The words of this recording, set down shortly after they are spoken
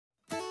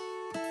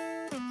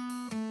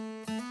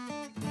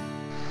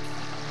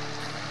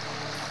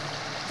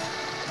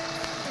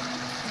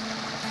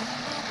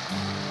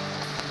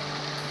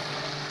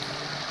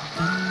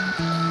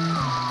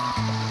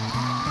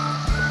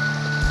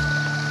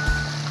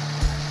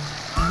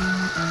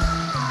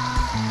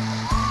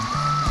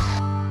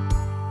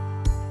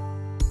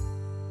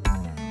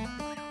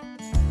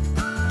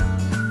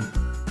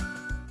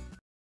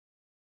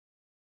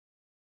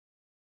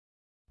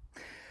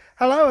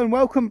Hello and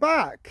welcome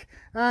back.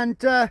 And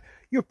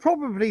you're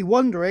probably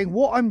wondering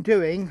what I'm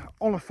doing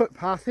on a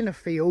footpath in a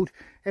field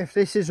if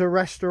this is a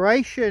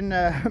restoration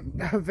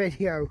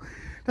video.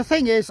 The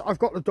thing is, I've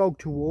got the dog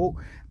to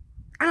walk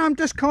and I'm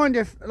just kind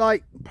of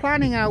like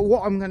planning out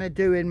what I'm going to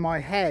do in my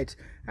head.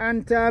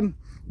 And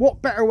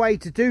what better way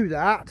to do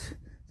that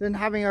than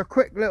having a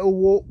quick little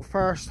walk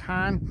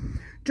firsthand,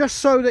 just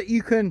so that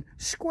you can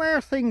square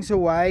things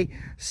away,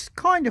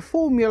 kind of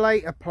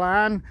formulate a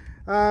plan,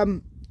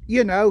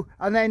 you know,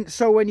 and then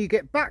so when you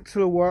get back to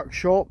the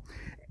workshop,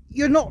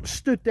 you're not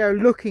stood there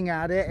looking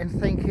at it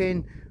and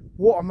thinking,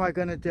 what am I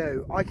going to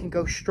do? I can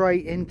go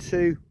straight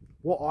into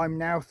what I'm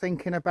now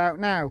thinking about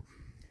now.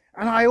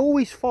 And I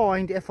always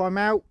find if I'm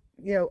out,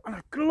 you know, on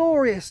a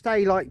glorious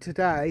day like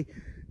today,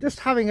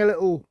 just having a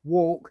little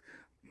walk,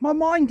 my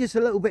mind is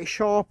a little bit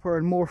sharper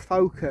and more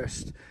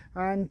focused.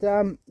 And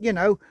you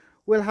know,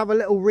 we'll have a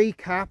little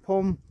recap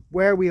on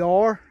where we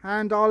are,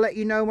 and I'll let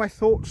you know my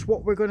thoughts,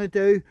 what we're going to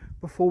do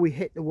before we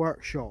hit the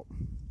workshop.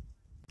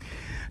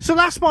 So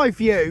that's my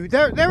view.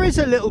 There is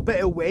a little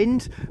bit of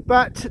wind,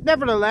 but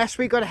nevertheless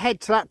we've got to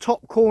head to that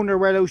top corner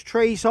where those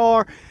trees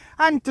are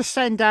and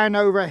descend down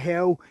over a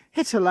hill,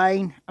 hit a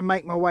lane and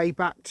make my way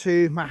back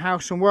to my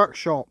house and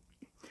workshop.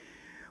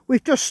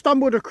 We've just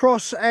stumbled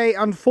across a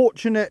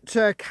unfortunate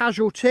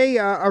casualty,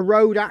 a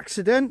road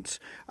accident.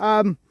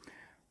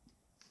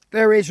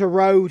 There is a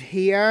road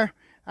here,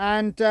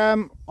 and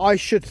I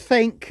should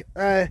think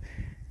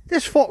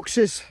this fox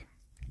has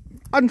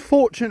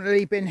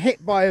unfortunately been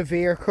hit by a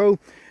vehicle.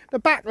 The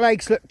back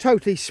legs look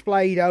totally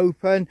splayed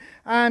open,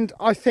 and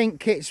I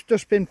think it's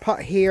just been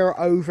put here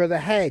over the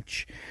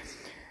hedge.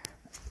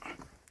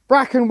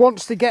 Bracken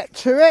wants to get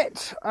to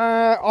it.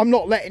 I'm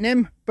not letting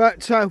him,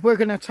 but we're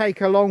going to take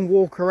a long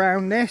walk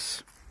around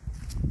this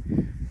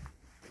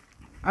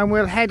and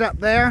we'll head up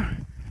there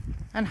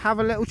and have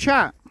a little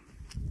chat.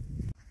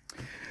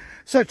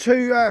 So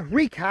to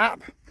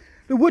recap,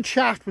 the wood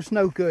shaft was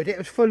no good. It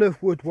was full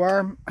of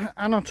woodworm,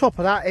 and on top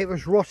of that it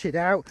was rotted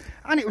out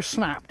and it was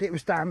snapped, it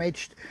was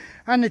damaged,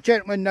 and the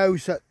gentleman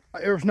knows that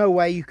there was no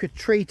way you could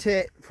treat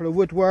it for the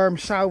woodworm,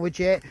 salvage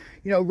it,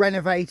 you know,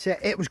 renovate it.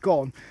 It was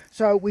gone.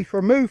 So we've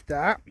removed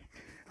that,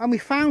 and we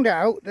found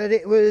out that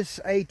it was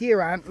a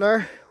deer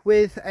antler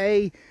with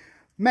a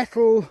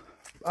metal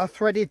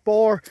threaded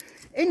bore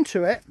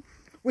into it,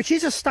 which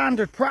is a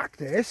standard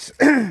practice,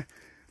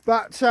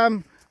 but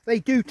they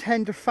do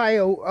tend to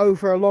fail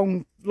over a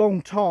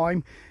long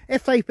time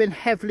if they've been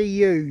heavily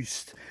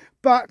used.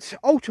 But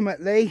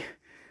ultimately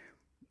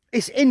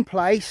it's in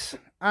place,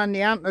 and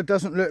the antler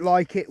doesn't look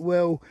like it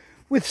will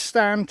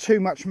withstand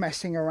too much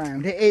messing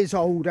around. It is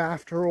old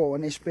after all,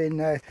 and it's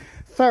been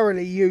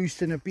thoroughly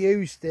used and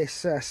abused,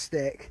 this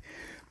stick.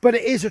 But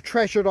it is a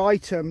treasured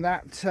item,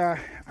 that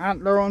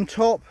antler on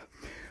top.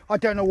 I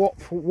don't know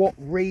for what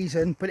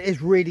reason, but it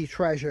is really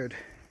treasured.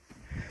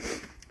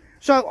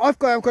 So I've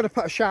got to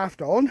put a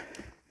shaft on,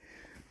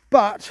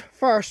 but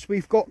first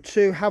we've got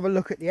to have a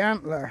look at the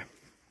antler.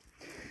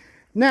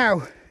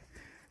 Now,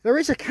 there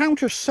is a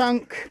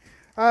countersunk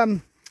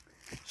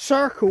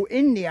circle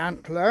in the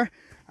antler,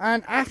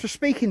 and after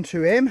speaking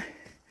to him,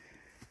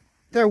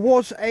 there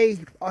was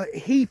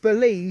he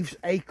believes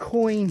a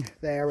coin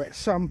there at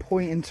some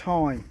point in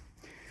time.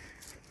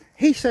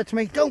 He said to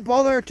me, don't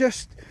bother,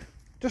 just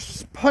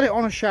put it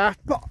on a shaft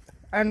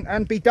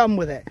and be done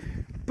with it.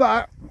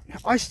 But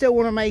I still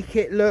want to make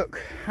it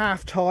look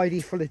half tidy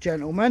for the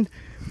gentleman.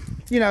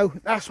 You know,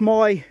 that's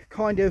my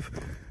kind of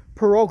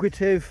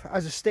prerogative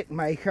as a stick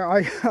maker.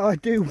 I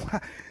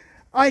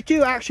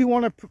do actually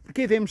want to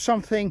give him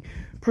something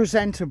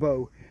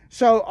presentable,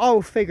 so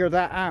I'll figure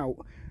that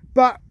out.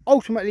 But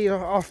ultimately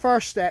our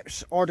first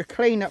steps are to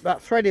clean up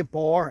that threaded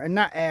bore in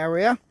that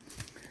area,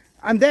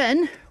 and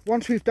then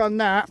once we've done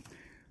that,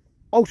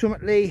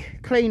 ultimately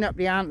clean up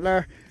the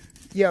antler,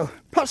 you know,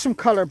 put some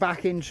colour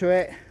back into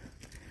it,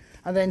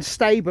 and then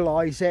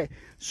stabilize it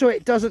so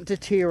it doesn't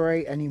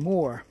deteriorate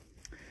anymore.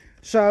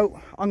 So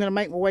I'm going to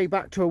make my way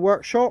back to a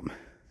workshop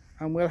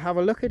and we'll have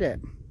a look at it.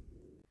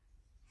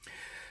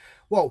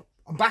 Well,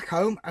 I'm back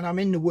home and I'm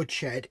in the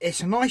woodshed.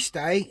 It's a nice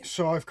day,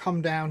 so I've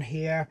come down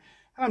here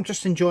and I'm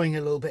just enjoying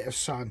a little bit of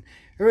sun.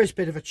 There is a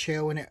bit of a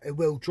chill, and it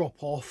will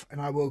drop off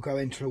and I will go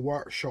into the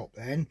workshop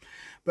then.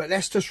 But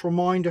let's just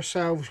remind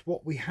ourselves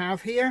what we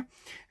have here,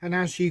 and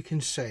as you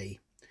can see,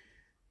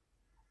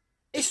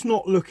 it's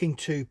not looking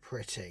too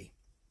pretty.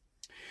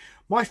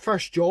 My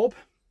first job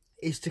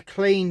is to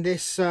clean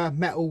this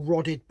metal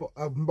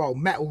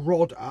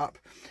rod up.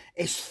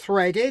 It's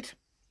threaded,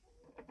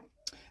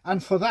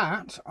 and for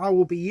that I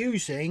will be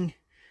using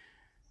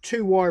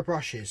two wire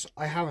brushes.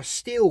 I have a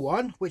steel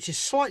one which is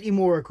slightly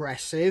more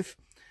aggressive,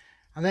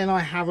 and then I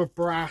have a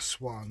brass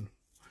one,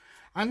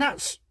 and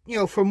that's, you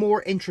know, for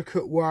more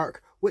intricate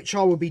work, which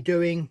I will be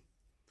doing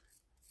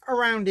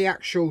around the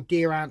actual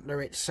deer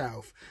antler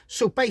itself.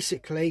 So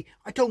basically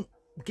I don't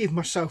give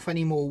myself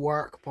any more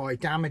work by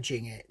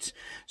damaging it.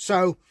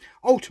 So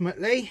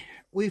ultimately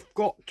we've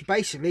got to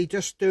basically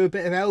just do a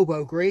bit of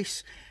elbow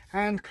grease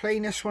and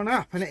clean this one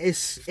up, and it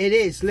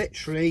is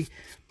literally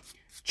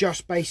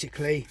just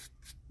basically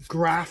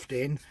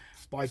grafting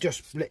by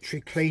just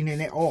literally cleaning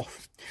it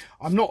off.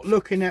 I'm not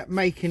looking at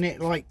making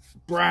it like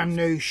brand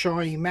new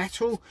shiny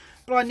metal,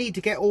 but I need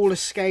to get all the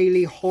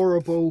scaly,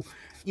 horrible,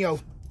 you know,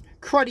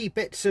 cruddy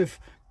bits of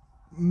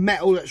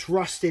metal that's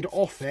rusted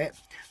off it,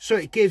 so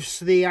it gives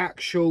the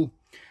actual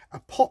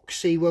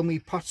epoxy, when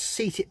we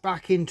seat it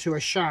back into a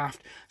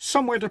shaft,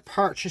 somewhere to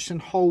purchase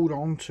and hold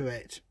on to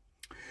it.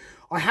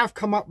 I have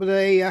come up with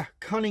a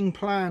cunning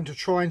plan to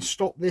try and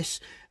stop this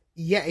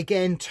yet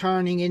again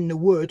turning in the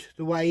wood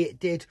the way it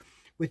did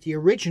with the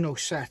original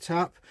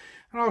setup,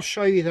 and I'll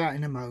show you that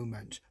in a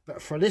moment.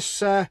 But for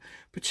this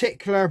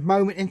particular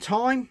moment in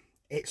time,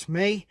 it's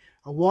me,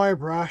 a wire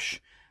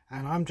brush,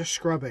 and I'm just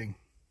scrubbing.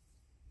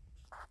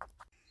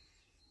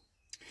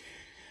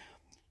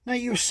 Now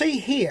you'll see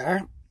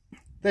here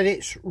that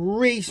it's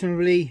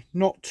reasonably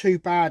not too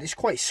bad. It's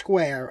quite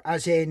square,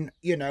 as in,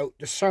 you know,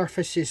 the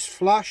surface is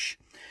flush.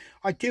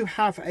 I do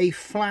have a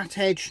flat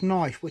edge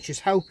knife which is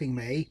helping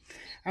me,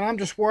 and I'm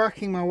just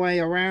working my way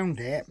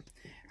around it.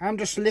 I'm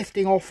just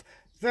lifting off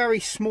very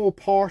small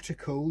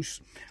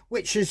particles,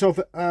 which is of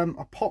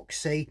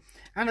epoxy,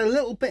 and a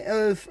little bit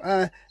of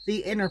the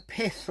inner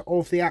pith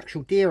of the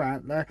actual deer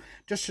antler,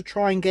 just to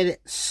try and get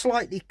it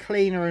slightly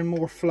cleaner and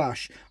more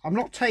flush. I'm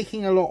not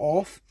taking a lot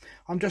off,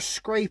 I'm just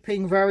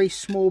scraping very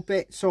small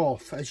bits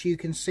off, as you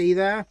can see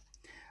there.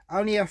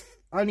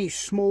 Only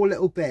small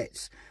little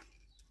bits.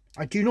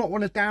 I do not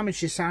want to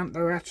damage this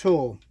antler at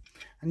all,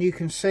 and you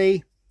can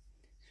see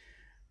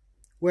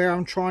where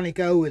I'm trying to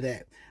go with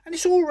it. And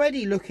it's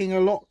already looking a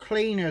lot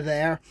cleaner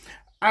there,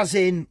 as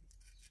in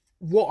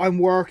what I'm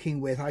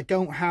working with. I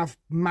don't have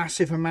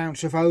massive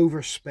amounts of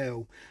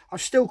overspill.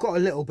 I've still got a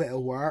little bit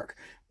of work,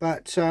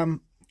 but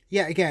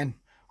yet again,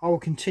 I will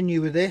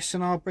continue with this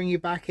and I'll bring you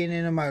back in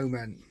a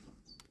moment.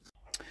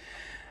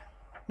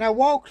 Now,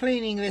 while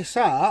cleaning this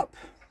up,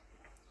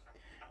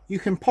 you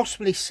can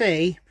possibly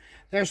see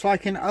there's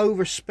like an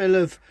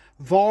overspill of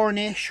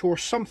varnish or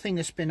something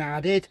that's been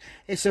added.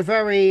 It's a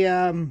very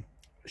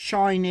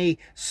shiny,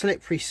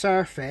 slippery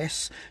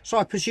surface, so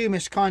I presume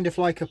it's kind of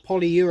like a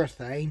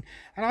polyurethane,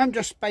 and I'm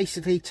just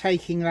basically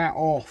taking that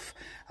off.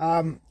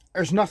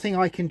 There's nothing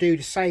I can do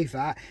to save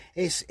that.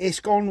 It's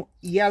gone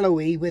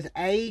yellowy with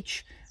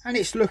age, and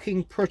it's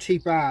looking pretty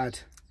bad.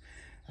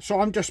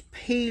 So I'm just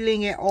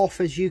peeling it off,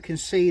 as you can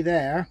see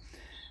there.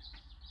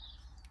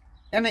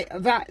 And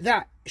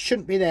that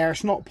shouldn't be there.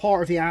 It's not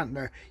part of the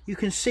antler. You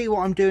can see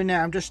what I'm doing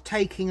there. I'm just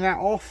taking that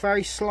off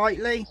very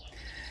slightly.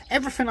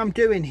 Everything I'm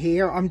doing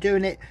here, I'm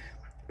doing it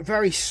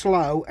very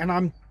slow, and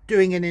I'm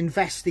doing an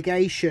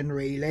investigation,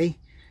 really.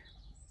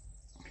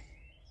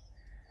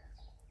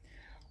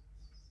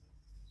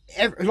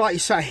 Like you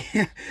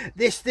say,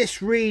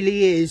 this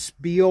really is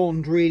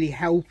beyond really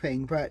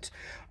helping, but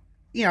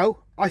you know,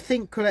 I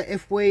think that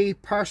if we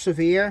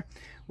persevere,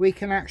 we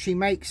can actually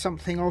make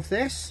something of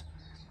this,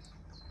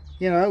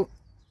 you know.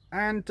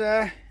 And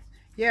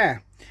yeah,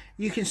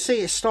 you can see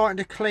it's starting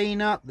to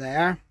clean up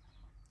there,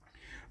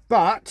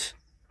 but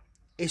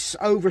it's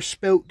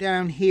overspilt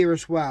down here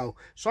as well,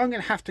 so I'm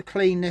going to have to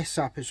clean this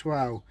up as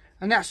well.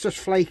 And that's just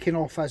flaking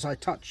off as I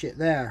touch it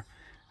there,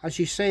 as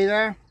you see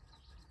there.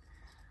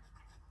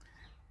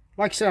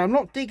 Like I said, I'm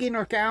not digging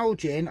or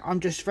gouging, I'm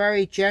just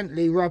very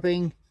gently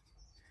rubbing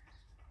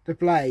the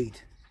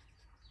blade,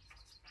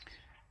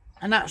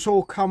 and that's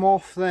all come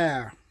off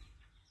there.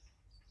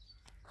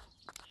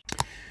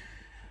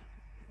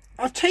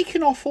 I've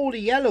taken off all the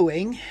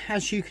yellowing,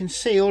 as you can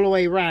see, all the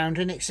way around,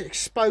 and it's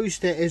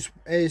exposed it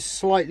as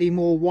slightly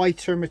more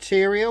whiter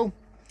material.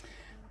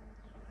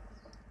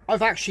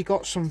 I've actually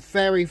got some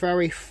very,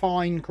 very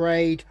fine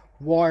grade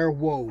wire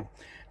wool.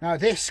 Now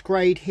this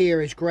grade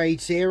here is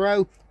grade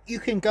 0. You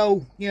can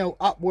go, you know,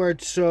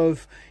 upwards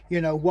of,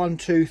 you know, 1,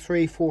 2,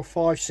 3, 4,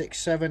 5, 6,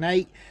 7,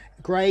 8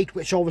 grade,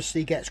 which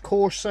obviously gets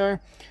coarser.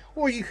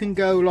 Or you can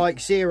go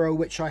like 0,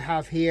 which I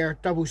have here,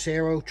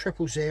 00,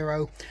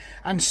 000,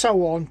 and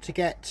so on, to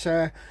get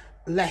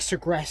less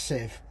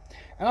aggressive.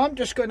 And I'm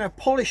just going to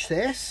polish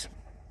this,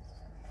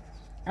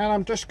 and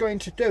I'm just going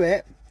to do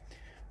it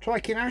so I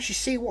can actually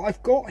see what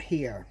I've got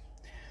here.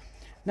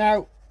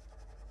 Now,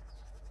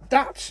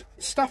 that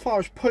stuff I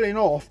was pulling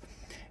off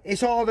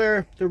is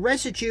either the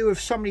residue of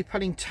somebody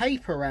putting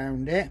tape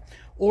around it,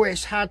 or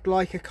it's had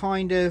like a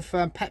kind of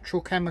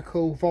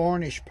petrochemical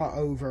varnish put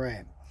over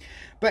it.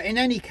 But in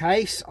any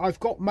case, I've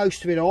got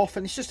most of it off,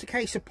 and it's just a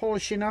case of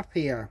polishing up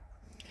here.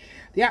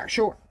 The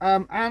actual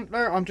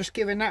antler, I'm just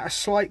giving that a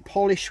slight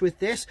polish with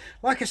this.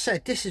 Like I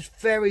said, this is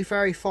very,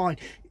 very fine.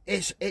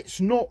 It's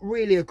not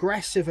really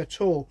aggressive at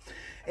all.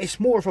 It's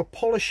more of a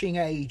polishing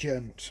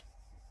agent.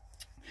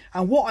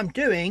 And what I'm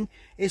doing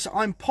is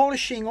I'm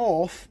polishing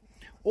off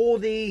all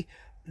the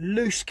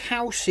loose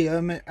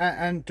calcium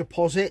and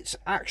deposits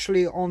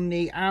actually on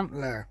the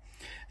antler.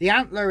 The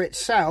antler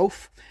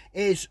itself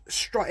it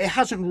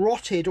hasn't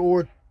rotted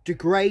or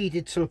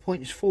degraded to the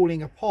point it's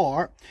falling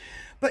apart,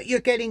 but you're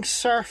getting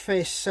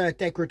surface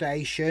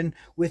degradation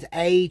with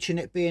age and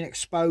it being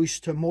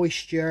exposed to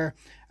moisture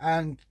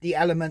and the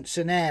elements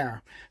in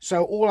air.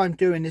 So all I'm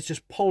doing is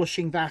just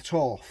polishing that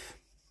off.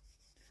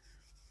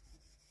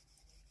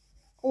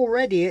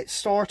 already it's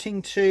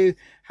starting to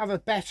have a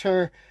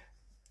better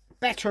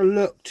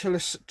look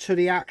to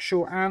the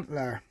actual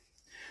antler.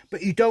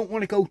 But you don't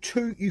want to go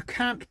too, you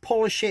can't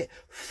polish it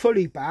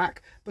fully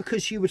back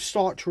because you would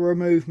start to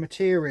remove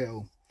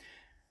material.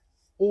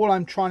 All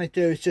I'm trying to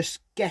do is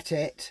just get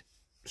it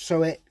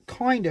so it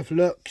kind of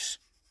looks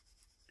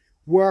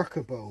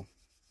workable.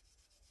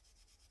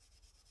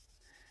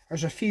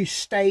 There's a few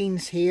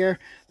stains here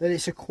that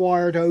it's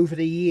acquired over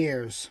the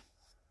years.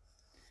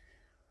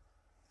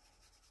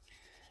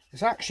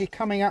 It's actually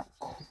coming up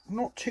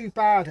not too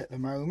bad at the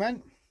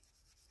moment.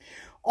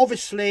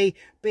 Obviously,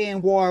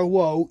 being wire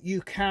wool,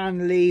 you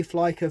can leave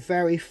like a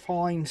very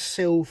fine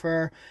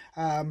silver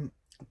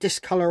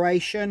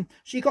discoloration.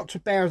 So you've got to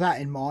bear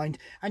that in mind.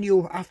 And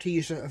you'll have to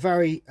use a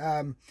very,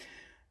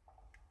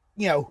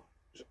 you know,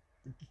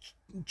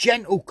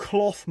 gentle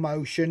cloth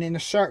motion in a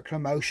circular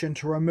motion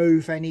to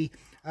remove any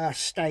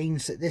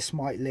stains that this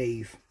might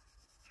leave.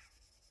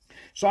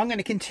 So I'm going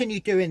to continue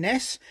doing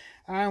this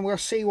and we'll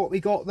see what we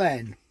got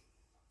then.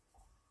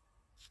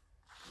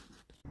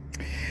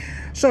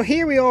 So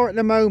here we are at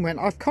the moment.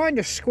 I've kind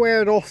of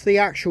squared off the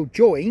actual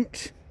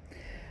joint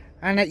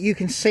and that you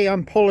can see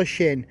I'm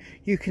polishing.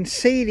 You can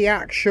see the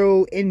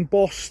actual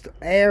embossed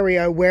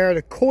area where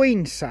the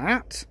coin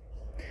sat.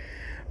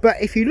 But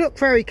if you look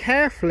very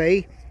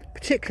carefully,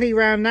 particularly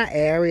around that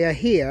area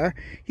here,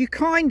 you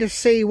kind of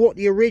see what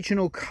the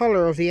original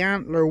colour of the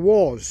antler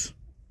was.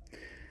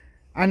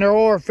 And there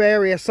are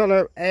various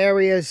other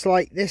areas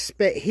like this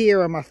bit here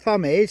where my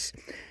thumb is.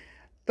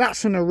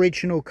 That's an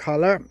original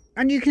colour.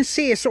 And you can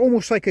see it's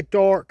almost like a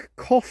dark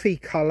coffee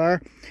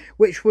colour,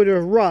 which would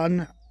have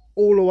run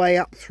all the way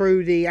up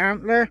through the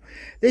antler.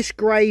 This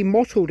grey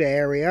mottled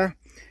area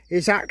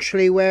is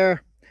actually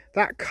where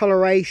that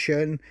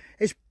coloration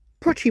is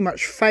pretty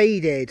much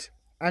faded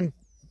and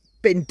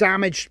been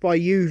damaged by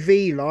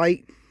UV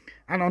light,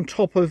 and on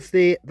top of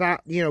that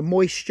you know,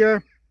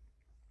 moisture.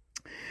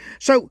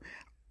 So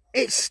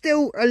it's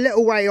still a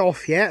little way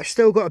off yet,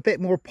 still got a bit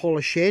more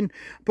polishing,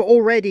 but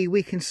already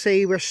we can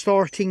see we're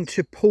starting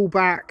to pull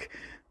back,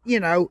 you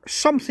know,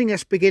 something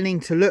that's beginning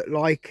to look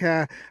like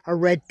a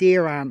red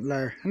deer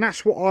antler, and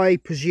that's what I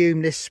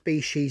presume this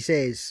species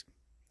is.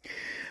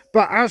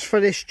 But as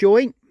for this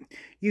joint,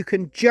 you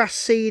can just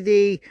see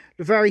the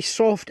very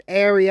soft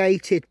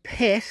aerated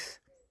pith,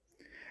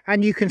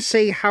 and you can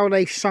see how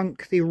they've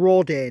sunk the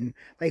rod in.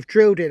 They've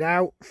drilled it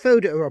out,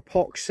 filled it with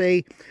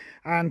epoxy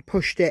and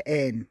pushed it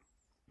in.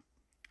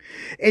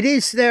 It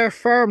is there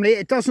firmly.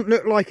 It doesn't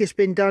look like it's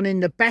been done in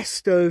the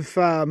best of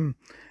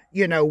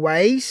you know,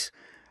 ways.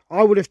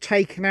 I would have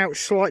taken out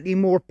slightly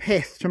more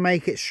pith to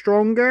make it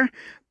stronger,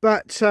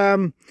 but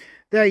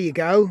there you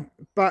go.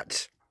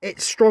 But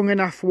it's strong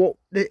enough for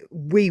what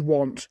we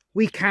want.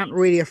 We can't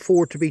really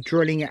afford to be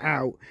drilling it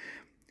out.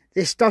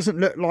 This doesn't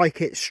look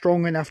like it's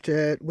strong enough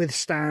to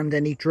withstand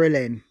any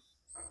drilling.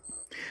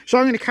 So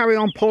I'm going to carry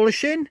on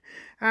polishing,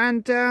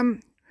 and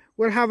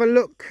we'll have a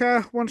look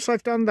once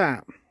I've done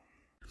that.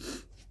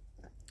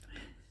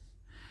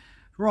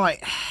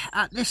 Right,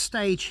 at this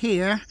stage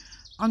here,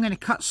 I'm going to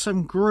cut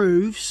some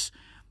grooves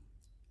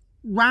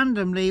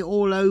randomly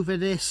all over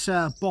this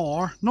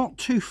bar, not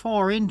too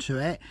far into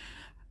it.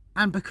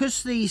 And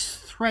because these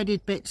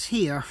threaded bits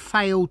here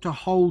failed to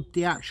hold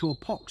the actual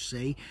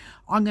epoxy,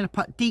 I'm going to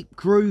put deep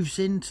grooves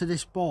into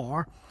this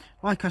bar,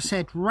 like I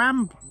said,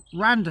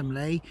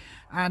 randomly,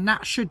 and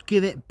that should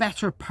give it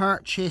better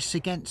purchase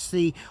against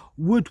the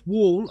wood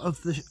wall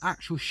of the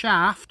actual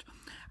shaft.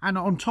 And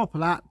on top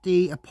of that,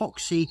 the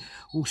epoxy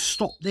will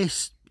stop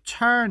this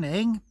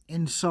turning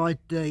inside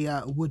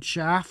the wood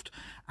shaft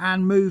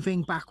and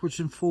moving backwards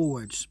and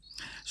forwards.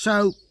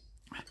 So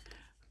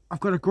I've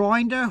got a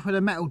grinder with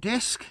a metal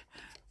disc.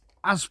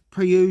 As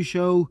per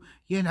usual,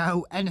 you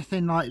know,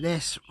 anything like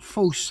this,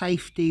 full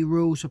safety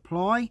rules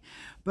apply.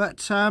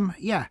 But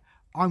yeah,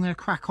 I'm going to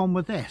crack on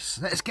with this.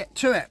 Let's get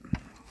to it.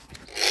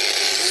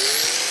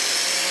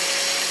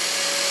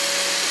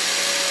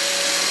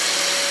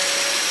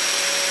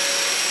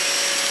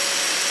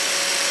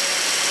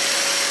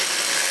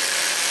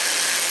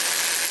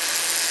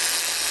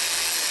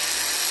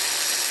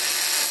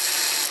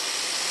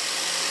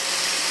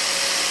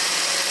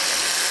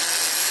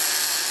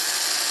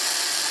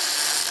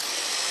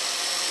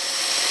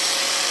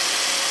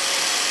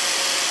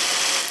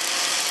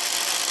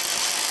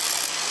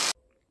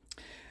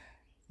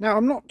 Now,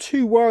 I'm not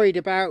too worried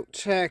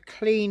about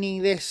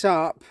cleaning this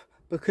up,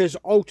 because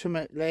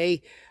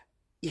ultimately,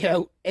 you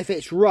know, if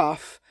it's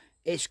rough,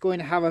 it's going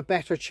to have a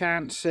better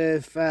chance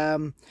of,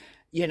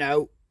 you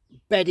know,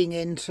 bedding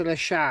into the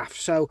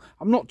shaft. So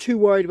I'm not too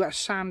worried about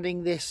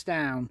sanding this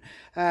down.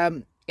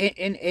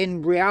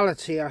 In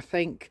reality, I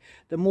think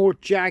the more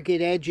jagged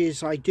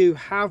edges I do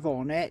have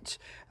on it,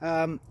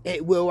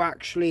 it will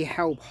actually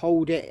help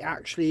hold it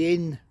actually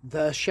in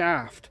the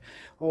shaft,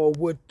 or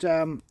would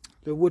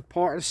the wood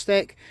part of the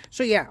stick.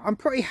 So yeah, I'm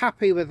pretty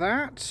happy with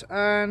that.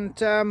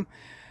 And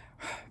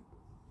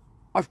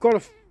I've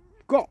got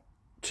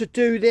to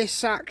do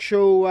this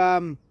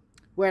actual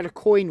where the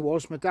coin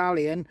was,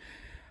 medallion.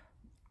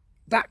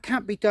 that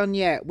can't be done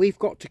yet. We've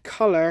got to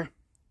colour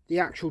the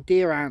actual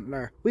deer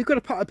antler. We've got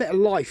to put a bit of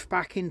life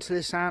back into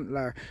this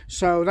antler.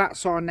 So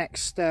that's our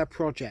next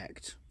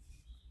project.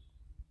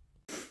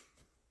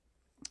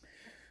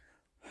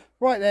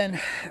 Right then,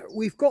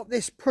 we've got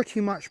this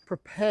pretty much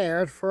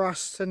prepared for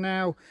us to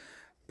now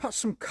put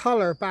some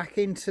colour back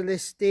into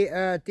this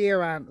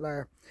deer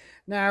antler.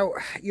 Now,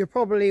 you're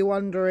probably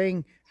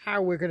wondering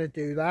how we're going to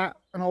do that,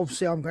 and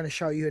obviously I'm going to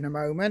show you in a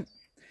moment.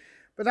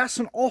 But that's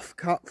an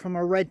offcut from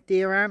a red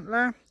deer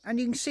antler, and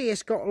you can see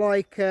it's got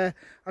like a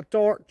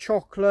dark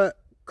chocolate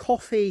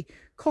coffee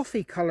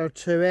colour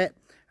to it,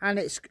 and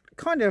it's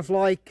kind of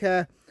like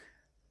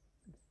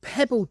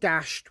pebble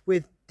dashed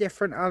with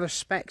different other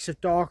specks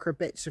of darker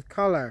bits of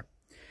colour.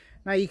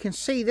 Now you can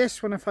see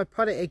this one, if I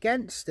put it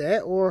against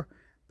it or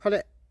put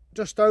it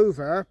just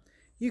over,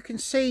 you can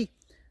see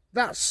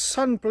that's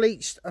sun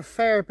bleached a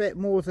fair bit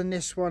more than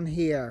this one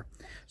here.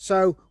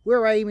 So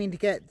we're aiming to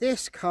get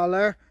this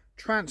colour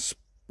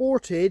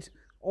transported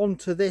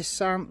onto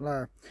this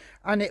antler,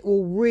 and it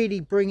will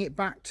really bring it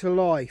back to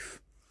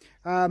life.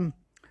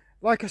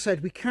 Like I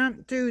said, we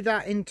can't do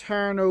that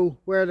internal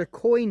where the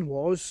coin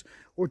was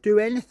or do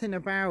anything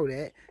about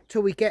it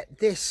till we get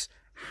this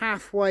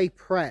halfway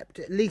prepped,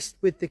 at least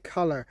with the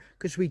colour,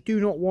 because we do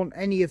not want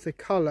any of the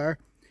colour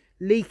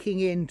leaking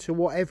into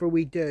whatever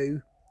we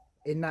do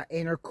in that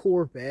inner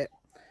core bit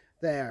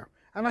there.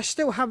 And I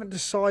still haven't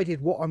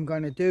decided what I'm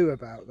going to do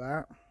about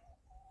that.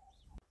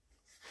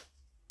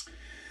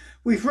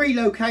 We've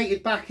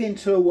relocated back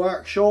into a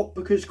workshop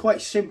because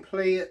quite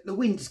simply the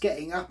wind's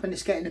getting up and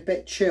it's getting a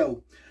bit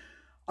chill.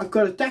 I've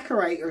got a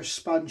decorator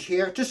sponge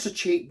here, just a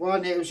cheap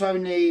one. It was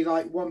only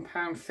like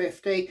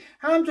 £1.50,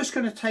 and I'm just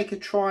going to take a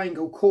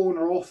triangle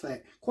corner off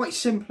it, quite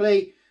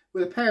simply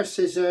with a pair of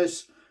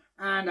scissors,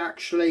 and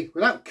actually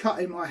without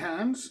cutting my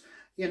hands,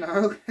 you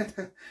know,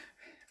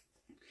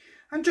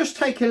 and just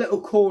take a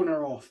little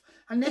corner off.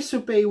 And this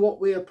will be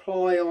what we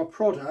apply our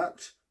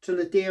product to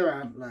the deer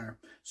antler.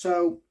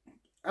 So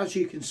as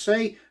you can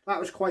see, that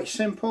was quite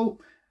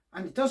simple,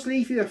 and it does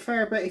leave you a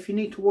fair bit if you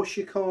need to wash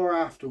your car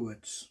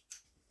afterwards.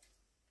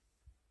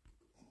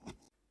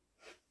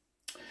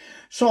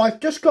 So I've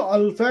just got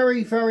a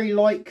very, very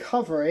light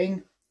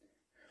covering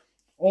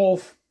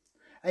of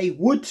a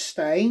wood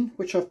stain,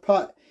 which I've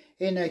put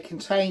in a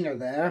container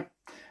there.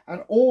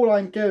 And all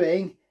I'm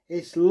doing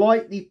is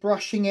lightly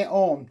brushing it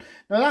on.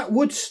 Now that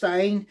wood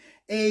stain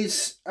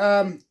is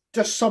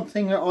just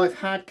something that I've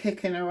had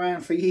kicking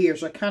around for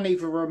years. I can't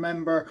even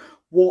remember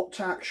what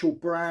actual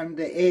brand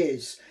it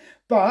is.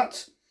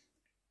 But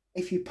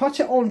if you put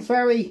it on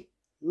very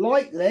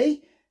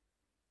lightly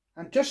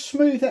and just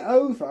smooth it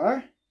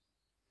over,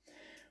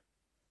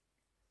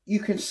 you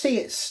can see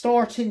it's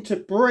starting to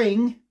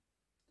bring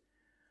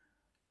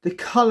the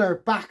colour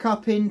back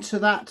up into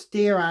that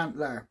deer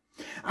antler.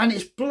 And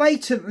it's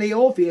blatantly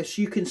obvious.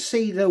 You can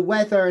see the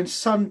weather and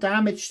sun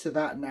damage to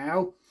that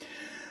now.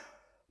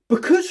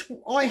 Because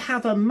I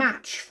have a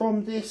match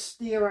from this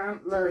deer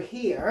antler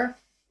here,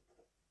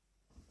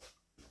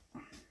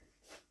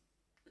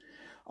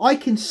 I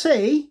can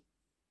see,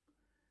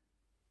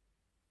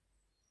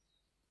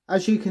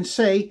 as you can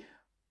see,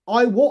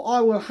 what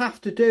I will have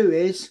to do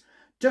is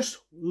just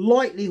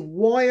lightly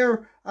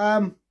wire,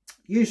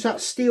 use that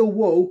steel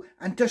wool,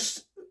 and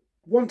just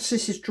once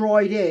this is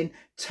dried in,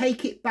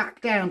 take it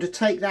back down to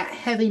take that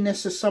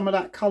heaviness of some of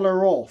that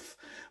colour off,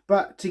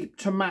 but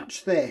to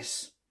match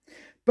this.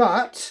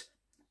 But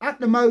at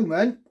the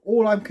moment,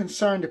 all I'm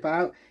concerned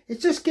about is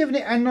just giving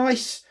it a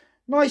nice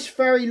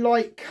very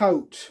light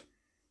coat.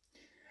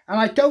 And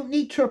I don't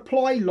need to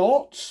apply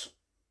lots.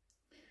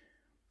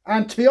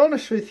 And to be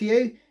honest with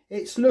you,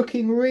 it's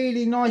looking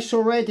really nice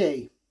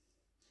already.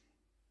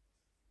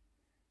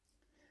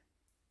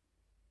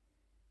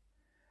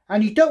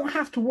 And you don't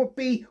have to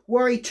be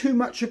worried too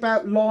much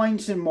about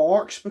lines and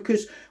marks,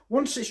 because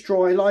once it's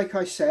dry, like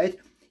I said,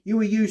 you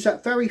will use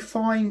that very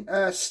fine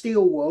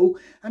steel wool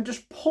and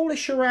just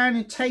polish around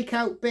and take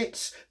out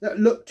bits that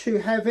look too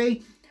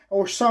heavy,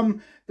 or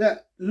some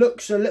that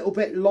looks a little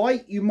bit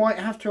light. You might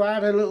have to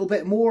add a little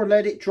bit more,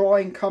 let it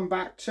dry and come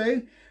back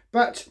to.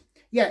 But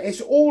yeah,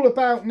 it's all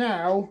about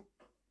now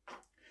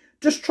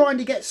just trying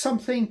to get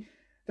something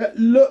that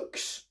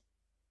looks,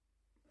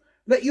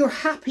 that you're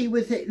happy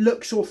with, it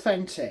looks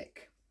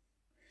authentic.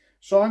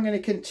 So I'm going to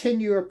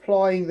continue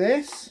applying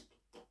this.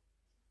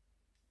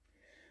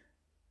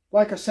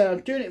 Like I said,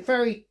 I'm doing it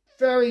very,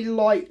 very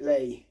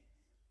lightly.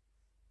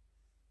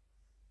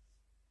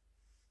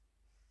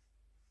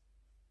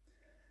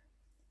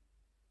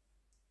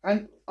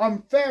 And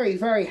I'm very,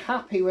 very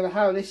happy with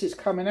how this is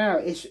coming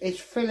out. It's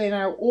filling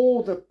out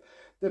all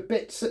the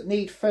bits that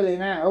need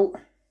filling out.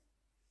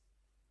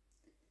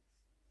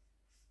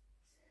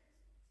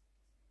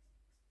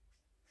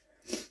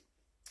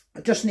 I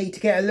just need to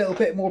get a little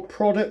bit more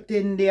product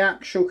in the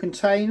actual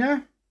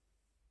container.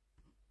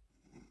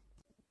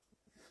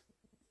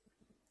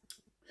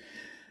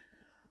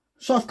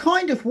 So I've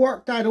kind of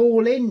worked that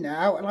all in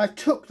now, and I've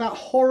took that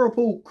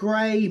horrible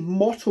grey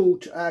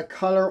mottled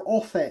colour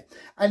off it,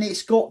 and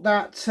it's got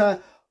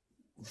that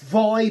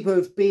vibe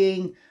of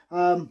being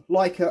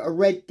like a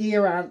red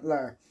deer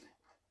antler.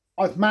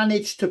 I've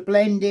managed to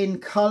blend in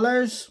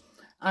colours,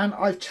 and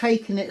I've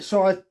taken it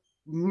so I've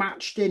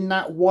matched in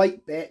that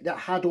white bit that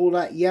had all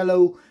that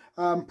yellow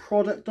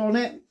product on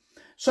it.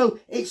 So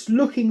it's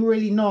looking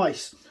really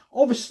nice.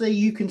 Obviously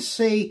you can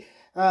see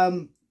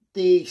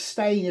the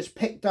stain has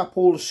picked up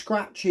all the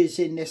scratches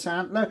in this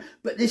antler,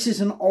 but this is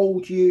an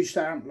old used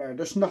antler.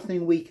 There's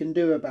nothing we can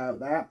do about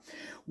that.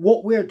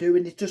 What we're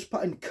doing is just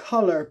putting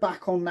colour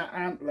back on that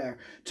antler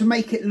to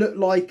make it look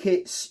like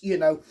it's, you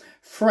know,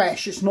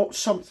 fresh. It's not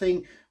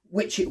something,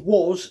 which it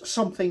was,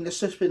 something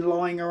that's just been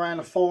lying around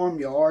a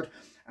farmyard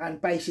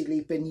and basically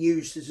been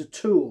used as a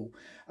tool.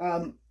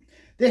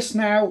 This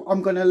now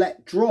I'm going to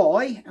let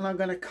dry, and I'm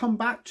going to come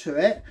back to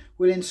it.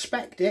 We'll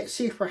inspect it,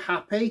 see if we're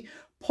happy,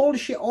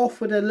 polish it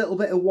off with a little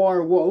bit of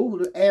wire wool,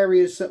 the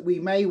areas that we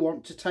may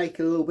want to take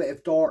a little bit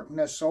of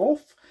darkness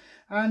off,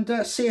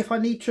 and see if I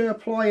need to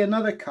apply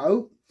another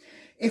coat.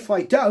 If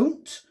I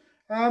don't,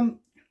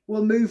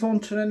 we'll move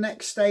on to the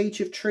next stage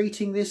of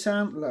treating this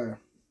antler.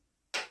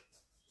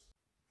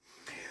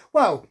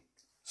 Well,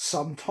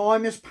 some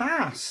time has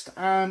passed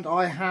and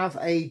I have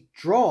a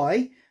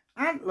dry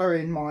antler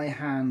in my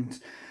hand.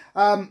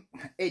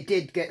 It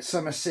did get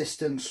some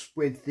assistance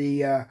with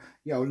the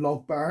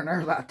log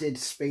burner. That did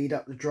speed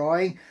up the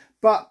drying,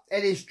 but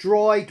it is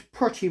dried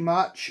pretty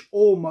much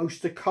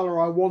almost the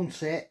colour I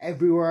want it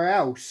everywhere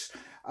else.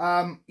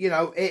 Even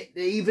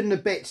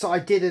the bits I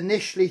did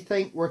initially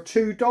think were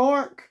too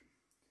dark,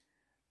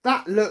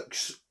 that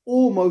looks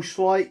almost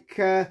like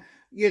I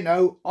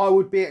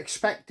would be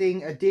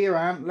expecting a deer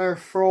antler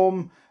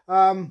from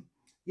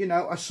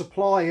a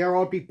supplier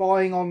I'd be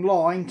buying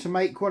online to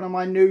make one of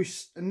my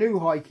new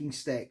hiking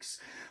sticks.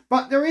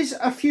 But there is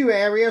a few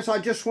areas I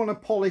just want to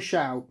polish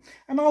out,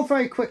 and I'll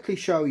very quickly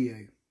show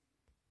you.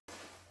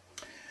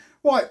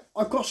 Right,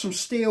 I've got some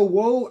steel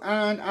wool,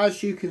 and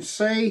as you can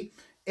see,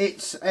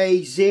 it's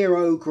a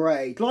 0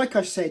 grade. Like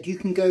I said, you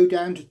can go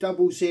down to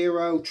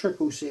 00,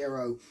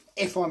 000,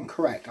 if I'm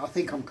correct. I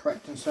think I'm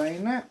correct in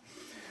saying that.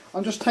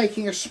 I'm just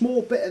taking a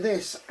small bit of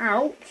this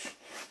out,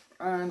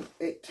 and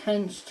it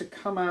tends to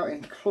come out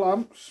in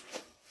clumps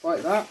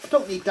like that. I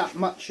don't need that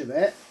much of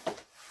it.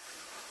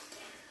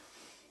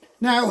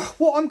 Now,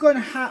 what I'm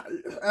going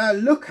to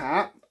look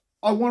at,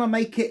 I want to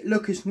make it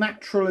look as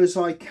natural as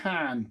I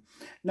can.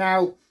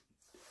 Now,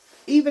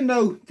 even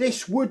though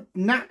this would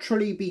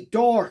naturally be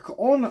dark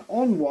on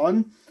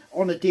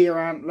a deer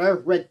antler,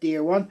 red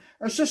deer one,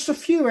 there's just a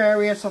few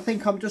areas I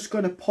think I'm just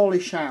going to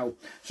polish out.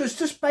 So it's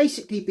just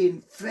basically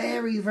being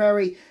very,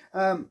 very,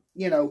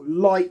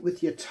 light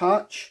with your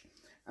touch.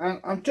 And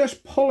I'm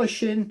just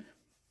polishing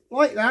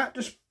like that,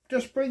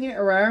 just bringing it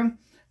around.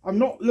 I'm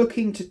not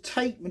looking to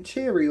take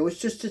material, it's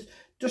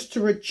just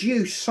to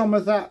reduce some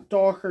of that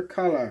darker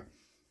colour.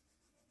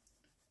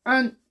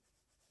 And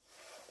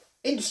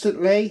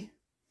instantly,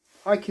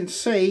 I can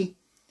see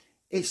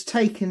it's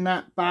taken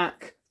that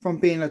back from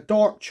being a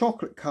dark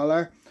chocolate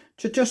colour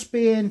to just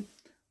being,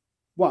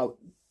 well,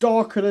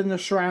 darker than the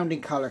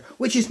surrounding colour,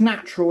 which is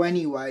natural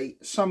anyway.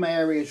 Some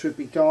areas would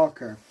be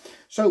darker.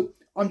 So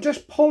I'm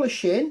just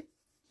polishing.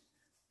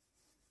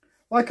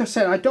 Like I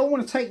said, I don't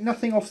want to take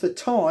nothing off the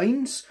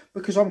tines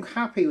because I'm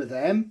happy with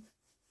them.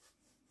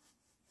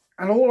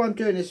 And all I'm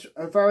doing is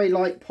a very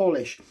light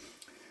polish.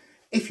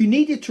 If you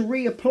needed to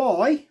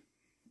reapply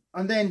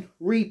and then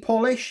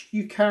repolish,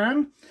 you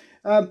can.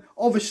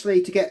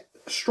 Obviously, to get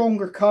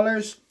stronger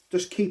colours,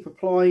 just keep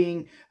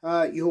applying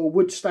your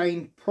wood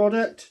stain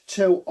product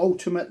till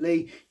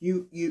ultimately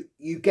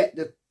you get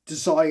the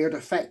desired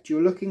effect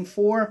you're looking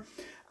for.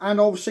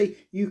 And obviously,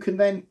 you can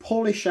then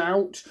polish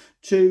out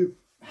to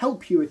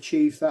help you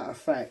achieve that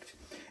effect.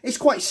 It's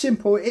quite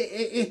simple.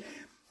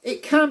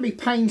 It can be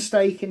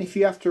painstaking if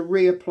you have to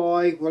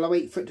reapply. Well, I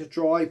wait for it to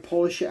dry,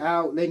 polish it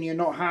out, then you're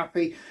not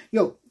happy.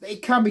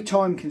 It can be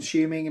time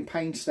consuming and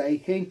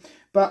painstaking,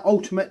 but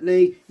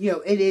ultimately,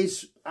 it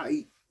is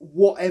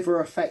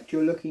whatever effect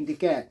you're looking to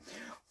get.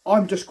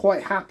 I'm just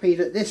quite happy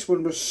that this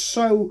one was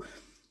so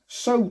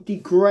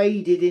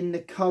degraded in the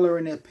colour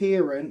and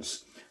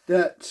appearance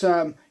that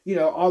I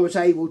was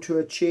able to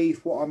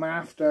achieve what I'm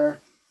after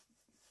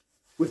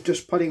with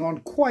just putting on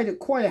quite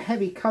a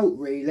heavy coat,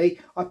 really.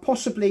 I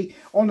possibly,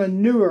 on a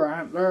newer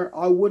antler,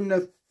 I wouldn't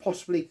have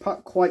possibly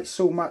put quite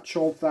so much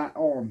of that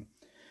on.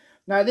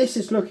 Now this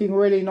is looking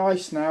really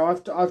nice now.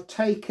 I've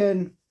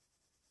taken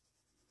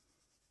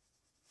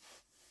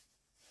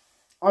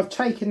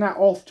that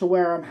off to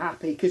where I'm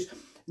happy, because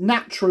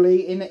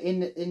naturally in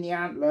the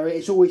antler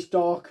it's always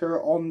darker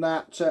on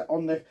that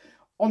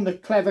on the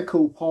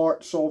clavicle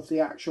parts of the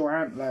actual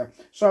antler.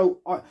 So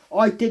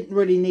I didn't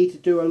really need to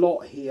do a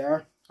lot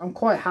here. I'm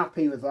quite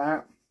happy with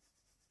that.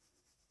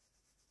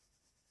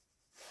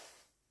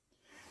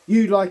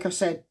 You, like I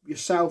said,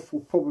 yourself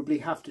will probably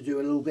have to do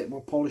a little bit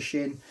more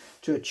polishing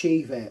to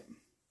achieve it.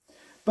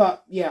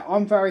 But yeah,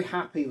 I'm very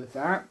happy with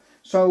that.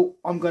 So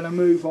I'm going to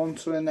move on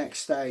to the next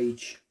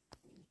stage.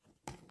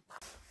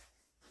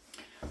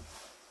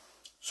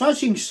 So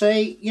as you can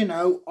see,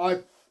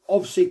 I've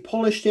obviously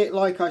polished it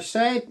like I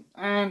said,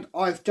 and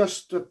I've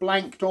just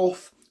blanked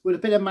off with a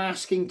bit of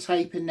masking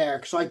tape in there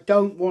because I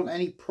don't want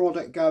any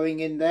product going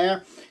in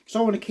there, because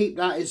I want to keep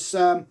that as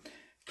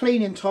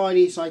clean and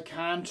tidy as I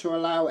can to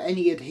allow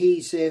any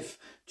adhesive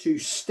to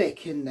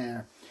stick in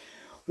there.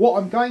 What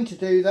I'm going to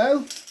do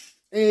though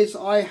is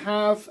I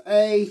have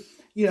a,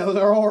 you know,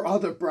 there are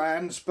other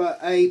brands, but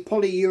a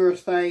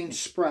polyurethane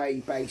spray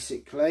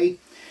basically.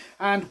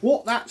 And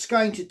what that's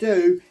going to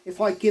do,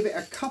 if I give it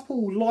a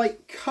couple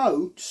light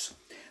coats,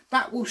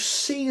 that will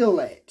seal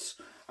it.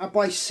 And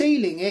by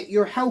sealing it,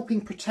 you're helping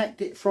protect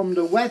it from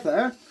the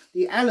weather,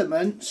 the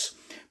elements,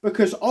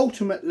 because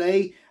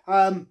ultimately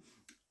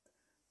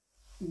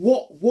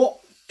what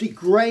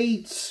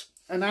degrades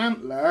an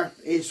antler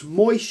is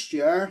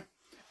moisture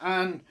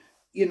and,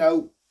 you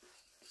know,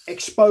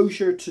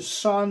 exposure to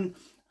sun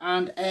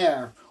and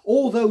air.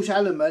 All those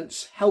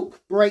elements help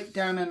break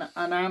down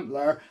an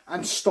antler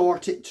and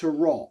start it to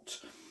rot.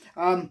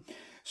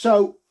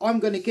 So I'm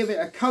going to give it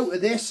a coat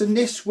of this, and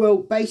this will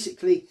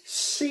basically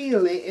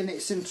seal it in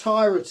its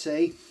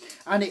entirety,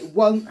 and it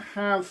won't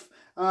have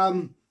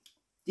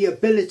the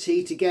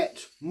ability to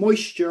get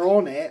moisture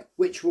on it,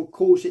 which will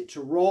cause it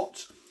to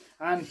rot.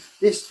 And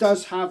this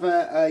does have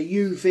a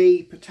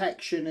UV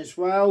protection as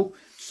well,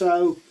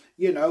 so,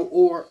 you know,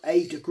 or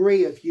a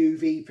degree of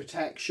UV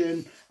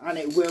protection, and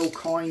it will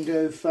kind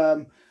of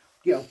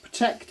you know,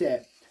 protect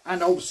it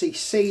and obviously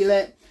seal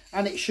it,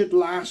 and it should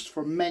last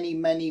for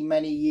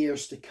many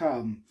years to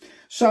come.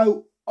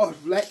 So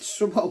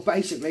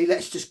basically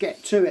let's just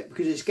get to it,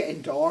 because it's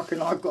getting dark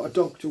and I've got a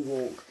dog to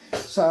walk.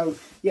 So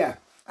yeah,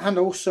 and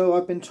also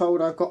I've been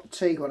told I've got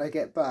tea when I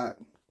get back.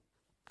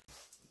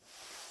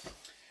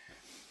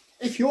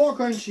 If you're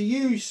going to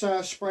use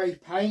spray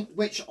paint,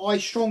 which I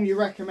strongly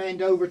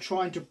recommend over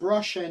trying to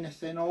brush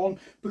anything on,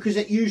 because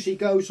it usually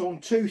goes on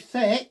too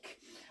thick,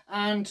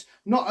 and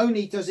not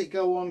only does it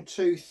go on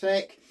too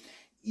thick,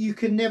 you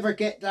can never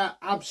get that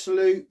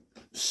absolute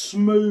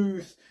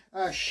smooth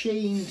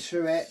sheen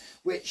to it,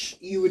 which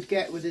you would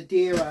get with a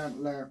deer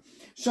antler.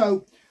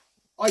 So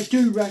I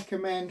do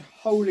recommend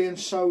wholly and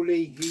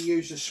solely you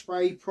use a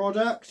spray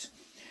product.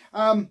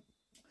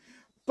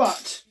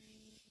 But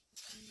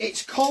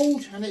it's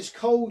cold, and it's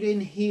cold in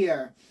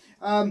here.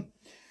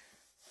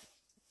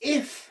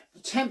 If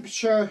the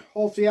temperature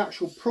of the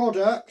actual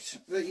product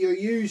that you're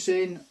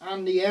using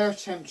and the air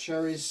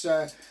temperature is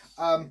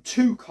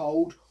too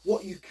cold,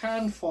 what you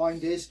can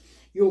find is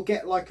you'll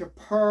get like a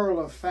pearl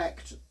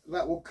effect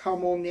that will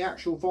come on the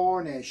actual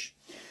varnish.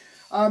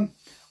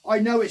 I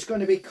know it's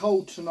going to be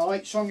cold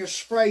tonight, so I'm going to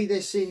spray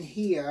this in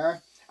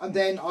here, and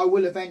then I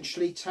will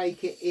eventually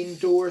take it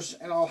indoors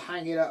and I'll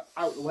hang it up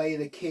out the way of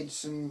the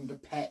kids and the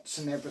pets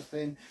and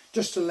everything,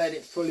 just to let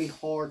it fully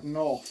harden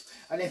off.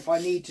 And if I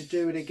need to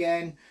do it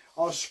again,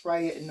 I'll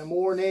spray it in the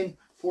morning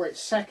for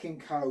its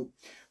second coat.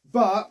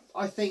 But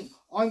I think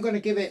I'm going to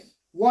give it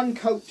one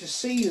coat to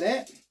seal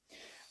it,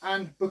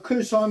 and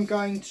because I'm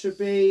going to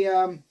be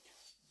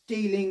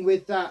dealing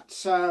with that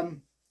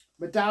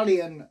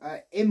medallion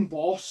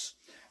emboss,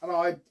 and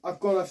I've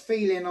got a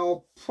feeling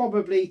I'll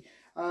probably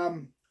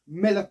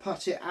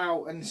milliput it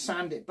out and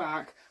sand it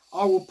back,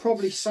 I will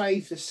probably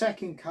save the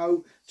second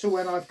coat to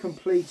when I've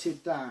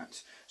completed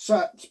that.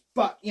 So,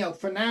 but you know,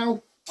 for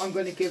now I'm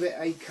going to give it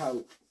a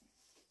coat.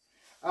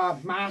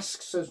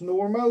 Masks as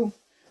normal,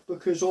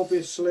 because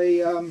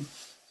obviously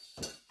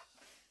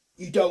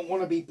you don't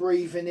want to be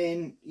breathing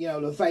in, you know,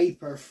 the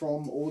vapor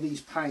from all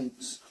these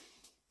paints.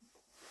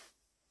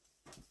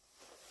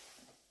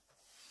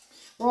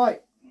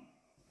 Right,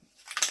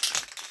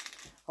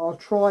 I'll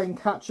try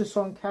and catch this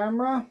on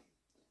camera.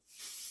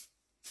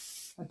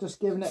 I'm just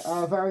giving it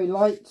a very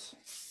light.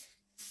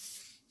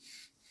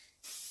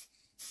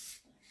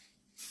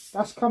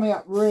 That's coming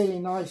up really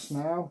nice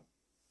now.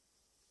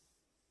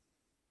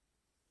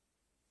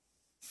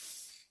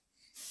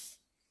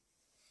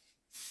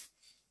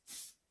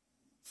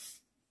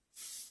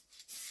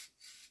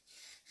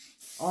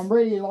 I'm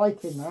really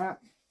liking that.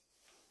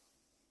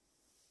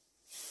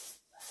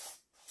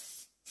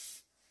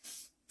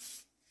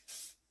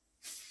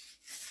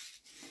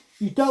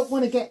 You don't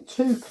want to get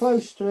too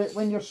close to it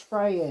when you're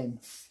spraying.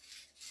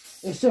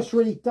 It's just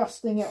really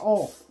dusting it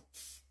off.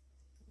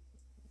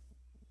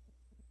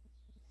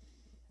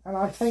 And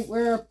I think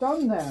we're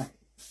done there.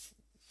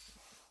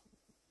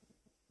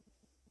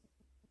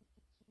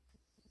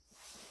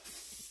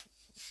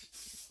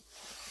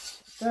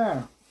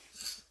 There.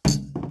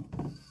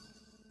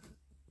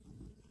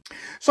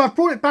 So I've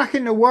brought it back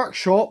in the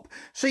workshop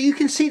so you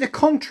can see the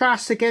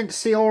contrast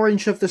against the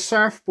orange of the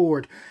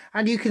surfboard.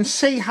 And you can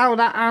see how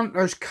that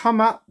antler's come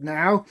up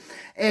now,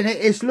 and it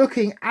is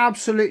looking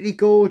absolutely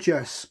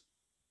gorgeous.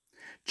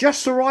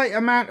 Just the right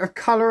amount of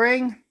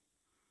colouring,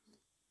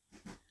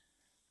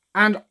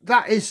 and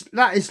that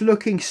is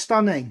looking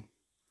stunning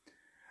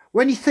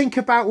when you think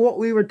about what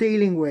we were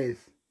dealing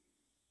with.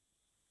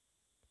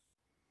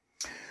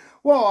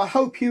 Well, I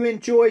hope you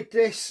enjoyed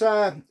this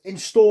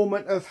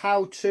instalment of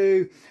how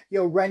to, you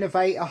know,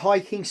 renovate a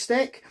hiking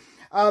stick.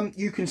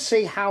 you can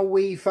see how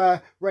we've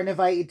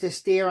renovated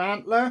this deer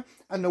antler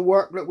and the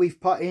work that we've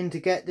put in to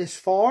get this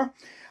far.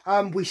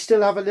 We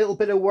still have a little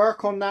bit of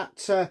work on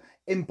that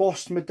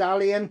embossed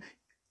medallion.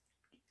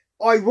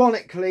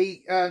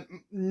 Ironically,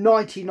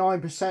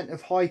 99%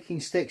 of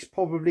hiking sticks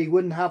probably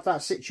wouldn't have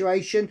that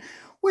situation.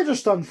 We're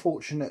just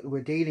unfortunate that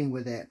we're dealing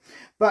with it.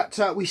 But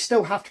we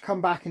still have to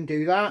come back and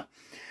do that.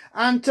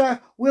 And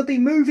we'll be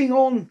moving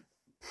on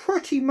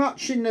pretty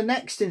much in the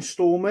next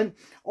instalment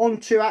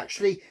onto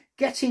actually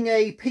getting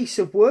a piece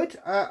of wood,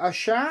 a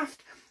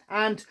shaft,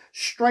 and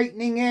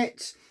straightening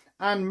it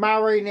and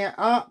marrying it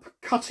up,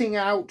 cutting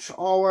out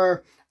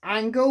our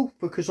angle,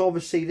 because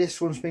obviously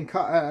this one's been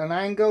cut at an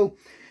angle,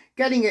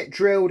 getting it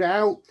drilled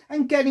out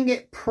and getting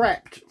it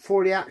prepped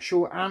for the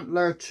actual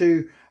antler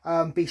to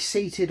be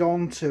seated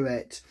onto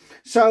it.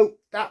 So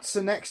that's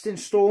the next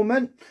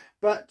instalment.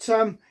 But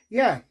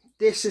yeah,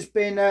 this has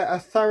been a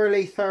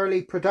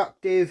thoroughly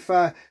productive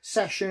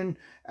session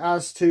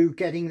as to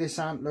getting this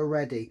antler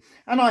ready.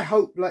 And I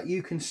hope that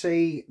you can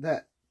see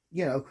that,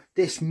 you know,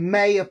 this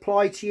may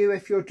apply to you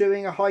if you're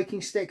doing a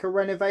hiking stick or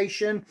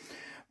renovation.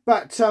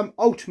 But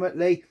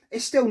ultimately,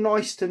 it's still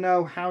nice to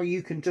know how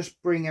you can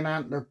just bring an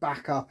antler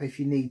back up if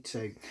you need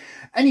to.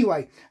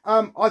 Anyway,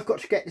 I've got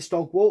to get this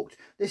dog walked.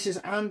 This is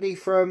Andy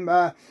from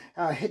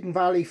Hidden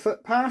Valley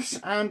Footpaths,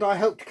 and I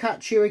hope to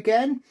catch you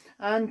again,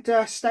 and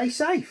stay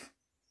safe.